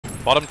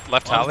Bottom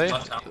left alley.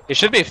 He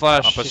should be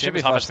flush. He should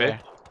be flush there.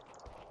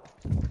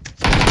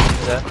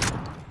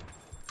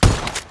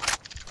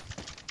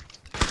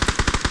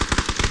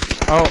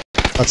 Oh,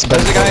 That's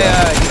there's a guy.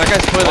 That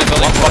guy's toilet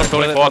building. Bottom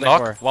building 4, knock.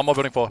 Four. One more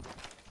building 4.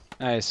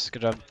 Nice,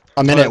 good job.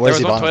 I'm in it. Where's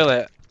he There was one bottom?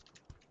 toilet.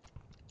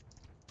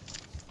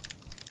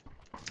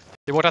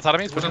 He walked outside of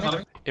me. He's pushing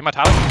me. In my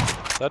tower.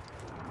 Dead.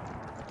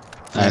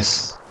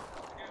 Nice.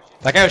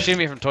 That guy was shooting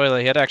me from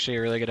toilet. He had actually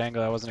a really good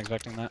angle. I wasn't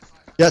expecting that.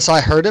 Yeah, so I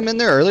heard him in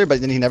there earlier,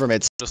 but then he never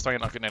made. Just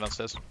throwing a grenade on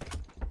stairs.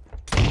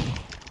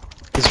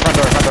 He's front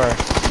door, front door.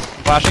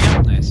 I'm flashing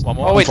him. Nice. One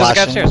more. Oh wait, there's a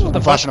guy flashing. upstairs. What the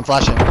I'm fuck? flashing. I'm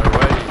flashing. No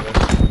way.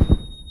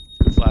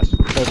 Flash.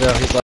 There,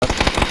 he's left.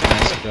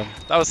 Nice, good job.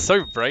 That was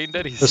so brain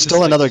dead. There's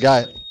still another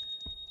guy.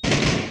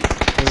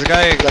 There's a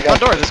guy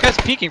front door. This guy's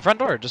peeking front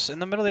door, just in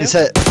the middle of the. He's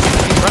hit.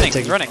 He's running.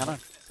 He's running. I don't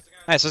know.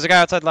 Nice. There's a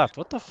guy outside left.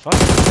 What the fuck?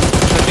 Should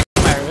I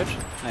pick my average?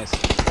 Nice.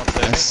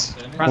 Nice.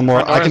 Front, One more.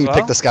 front door I can as well?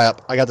 pick this guy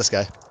up. I got this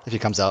guy. If he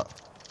comes out.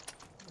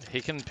 He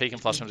can peek and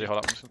flash him. Hold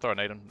up. I'm just gonna throw a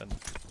nade in. And...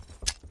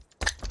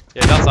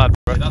 Yeah, he's outside,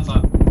 bro.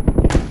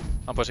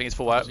 I'm pushing. He's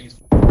full white. Did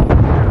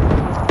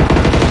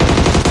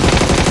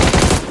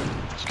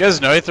you guys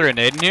know he threw a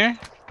nade in here?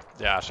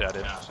 Yeah, actually I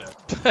did.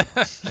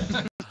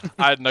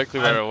 I had no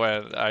clue where it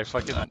went. I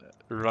fucking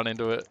run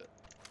into it.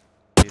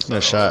 No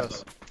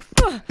shot.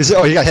 Oh,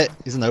 he got hit.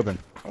 He's in the open.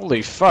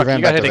 Holy fuck, ran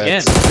you got back hit to again.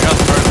 Reds. I got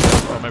the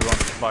first, or maybe one.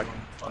 Like,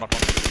 I'm not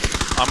one.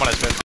 I'm on his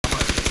face.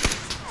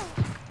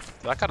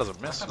 That guy doesn't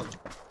miss.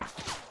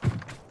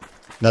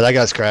 No, that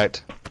guy's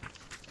cracked.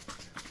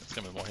 There's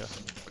gonna be more here.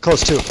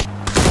 Close too.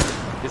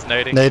 He's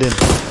nading. Nading.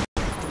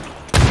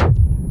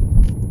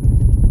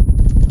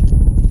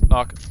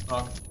 Knock.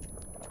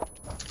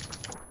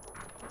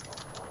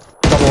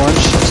 Double orange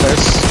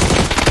upstairs.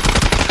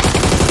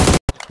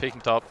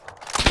 Peeking top.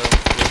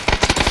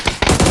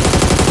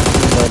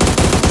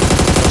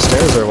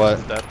 Upstairs or what?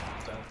 Dead.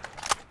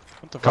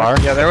 What the Car?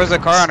 fuck? Yeah, there was a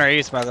car on our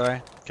east, by the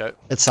way. Okay.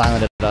 It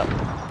silenced it up.